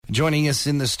Joining us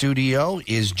in the studio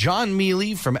is John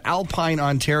Mealey from Alpine,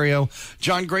 Ontario.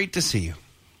 John, great to see you.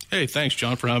 Hey, thanks,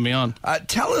 John, for having me on.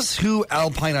 Tell us who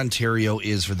Alpine, Ontario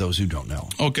is for those who don't know.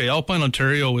 Okay, Alpine,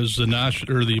 Ontario is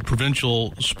the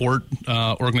provincial sport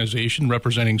organization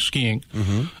representing skiing,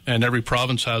 and every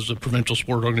province has a provincial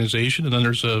sport organization, and then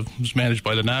it's managed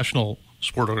by the national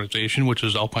sport organization, which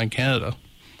is Alpine Canada.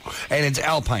 And it's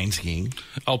alpine skiing.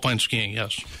 Alpine skiing,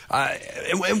 yes.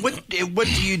 And what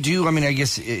do you do? I mean, I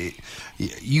guess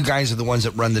you guys are the ones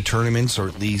that run the tournaments, or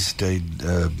at least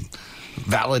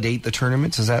validate the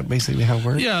tournaments. Is that basically how it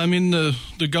works? Yeah, I mean,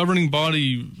 the governing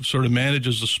body sort of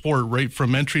manages the sport right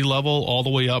from entry level all the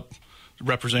way up,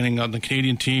 representing on the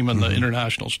Canadian team and the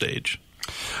international stage.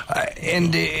 How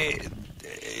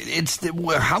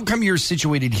come you're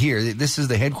situated here? This is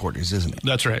the headquarters, isn't it?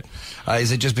 That's right.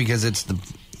 Is it just because it's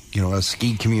a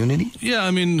ski community? Yeah,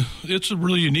 I mean, it's a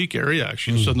really unique area,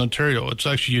 actually, in Southern Ontario. It's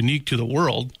actually unique to the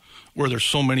world, where there's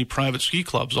so many private ski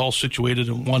clubs all situated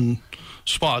in one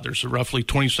spot. There's roughly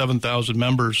 27,000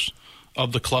 members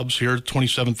of the clubs here,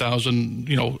 27,000,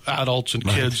 adults and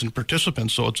kids and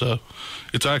participants. So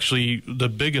it's actually the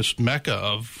biggest mecca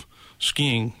of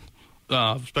skiing,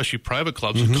 especially private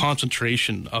clubs, a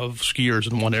concentration of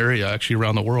skiers in one area, actually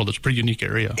around the world. It's a pretty unique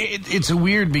area. It's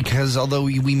weird because although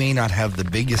we may not have the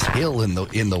biggest hill in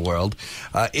the world,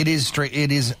 it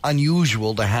is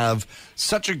unusual to have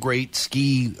such a great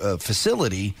ski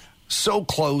facility so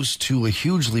close to a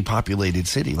hugely populated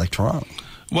city like Toronto.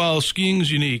 Well,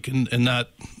 skiing's unique in that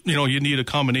you need a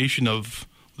combination of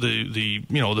the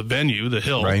venue, the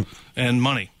hill, and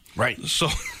money. Right. So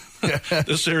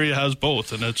this area has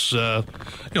both, and it's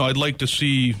I'd like to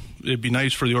see. It'd be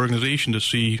nice for the organization to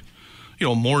see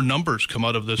more numbers come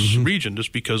out of this region,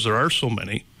 just because there are so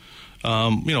many.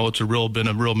 It's been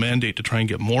a real mandate to try and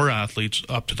get more athletes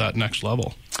up to that next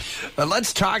level.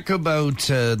 Let's talk about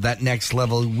that next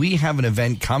level. We have an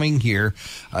event coming here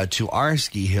to our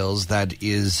ski hills that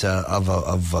is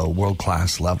of a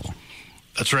world-class level.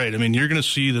 That's right. I mean, you're going to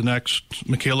see the next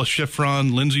Michaela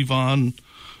Schifrin, Lindsey Vonn,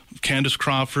 Candace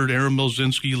Crawford, Erin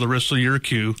Milzinski, Larissa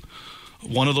Yurku.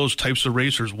 One of those types of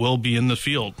racers will be in the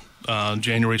field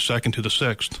January 2nd to the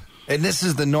 6th. And this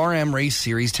is the NorAm Race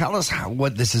Series. Tell us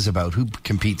what this is about. Who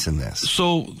competes in this?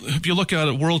 So if you look at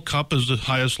it, World Cup is the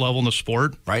highest level in the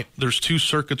sport. Right. There's two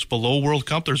circuits below World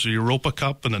Cup. There's the Europa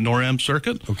Cup and the NorAm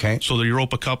circuit. Okay. So the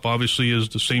Europa Cup obviously is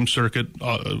the same circuit,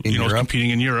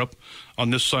 competing in Europe. On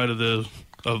this side of the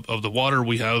water,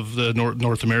 we have the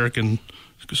North American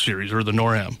series, or the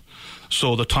NorAm.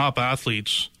 So the top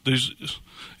athletes,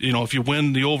 if you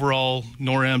win the overall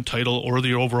NorAm title or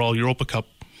the overall Europa Cup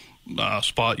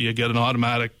spot, you get an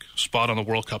automatic spot on the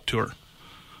World Cup tour.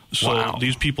 So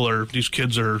these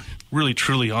kids are really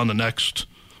truly on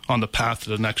the path to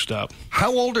the next step.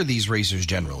 How old are these racers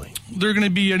generally? They're going to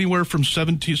be anywhere from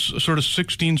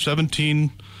 16,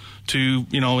 17 to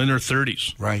in their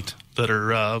 30s. Right. That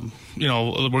are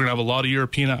we're going to have a lot of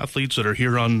European athletes that are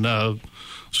here on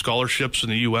scholarships in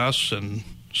the U.S., and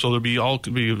so could be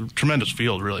a tremendous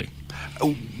field, really.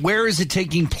 Where is it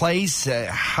taking place?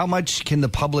 How much can the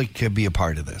public be a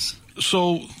part of this?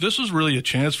 So this is really a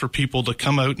chance for people to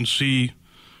come out and see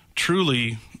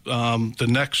truly the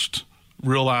next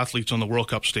real athletes on the World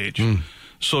Cup stage.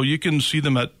 So you can see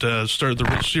them at the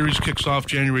series kicks off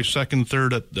January 2nd,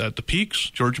 3rd at the Peaks,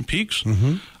 Georgian Peaks.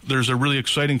 There's a really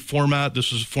exciting format.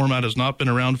 Format has not been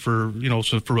around for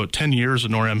about 10 years. The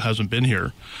NorAm hasn't been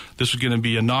here. This is going to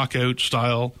be a knockout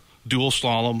style dual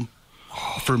slalom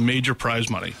for major prize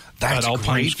money. That's at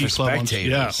Alpine great Ski for Club.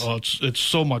 spectators. Yeah, it's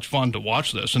so much fun to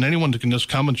watch this, and anyone can just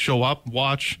come and show up,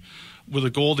 watch. With the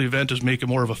goal of the event is make it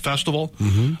more of a festival.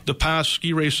 The past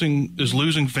ski racing is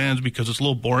losing fans because it's a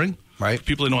little boring. Right.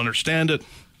 People don't understand it.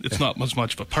 It's not as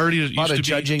much of a party as it used to be. A lot of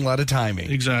judging, a lot of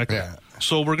timing. Exactly. Yeah.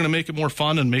 So we're going to make it more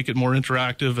fun and make it more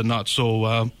interactive and not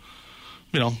so,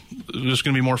 it's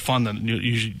going to be more fun than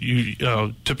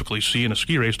you typically see in a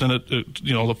ski race. Then,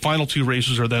 the final two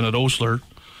races are then at Osler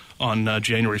on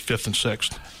January 5th and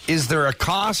 6th. Is there a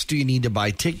cost? Do you need to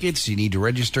buy tickets? Do you need to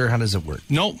register? How does it work?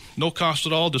 No cost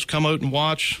at all. Just come out and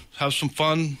watch, have some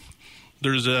fun.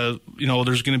 There's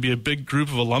there's going to be a big group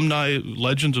of alumni,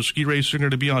 legends of ski racing are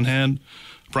going to be on hand.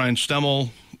 Brian Stemmel,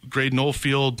 Graydon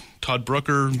Oldfield, Todd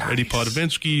Brooker, Eddie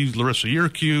Podovinsky, Larissa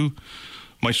Yurku,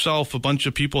 myself, a bunch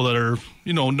of people that are,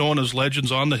 known as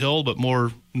legends on the hill, but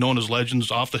more known as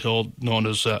legends off the hill, known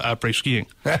as après skiing.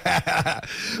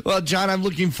 Well, John, I'm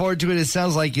looking forward to it. It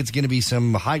sounds like it's going to be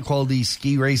some high-quality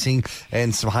ski racing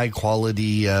and some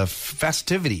high-quality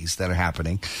festivities that are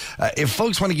happening. If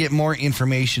folks want to get more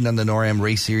information on the NorAm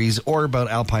Race Series or about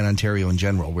Alpine Ontario in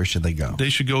general, where should they go? They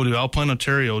should go to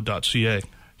alpineontario.ca.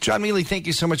 John Mealey, thank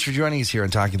you so much for joining us here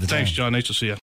and talking the Thanks, John. Nice to see you.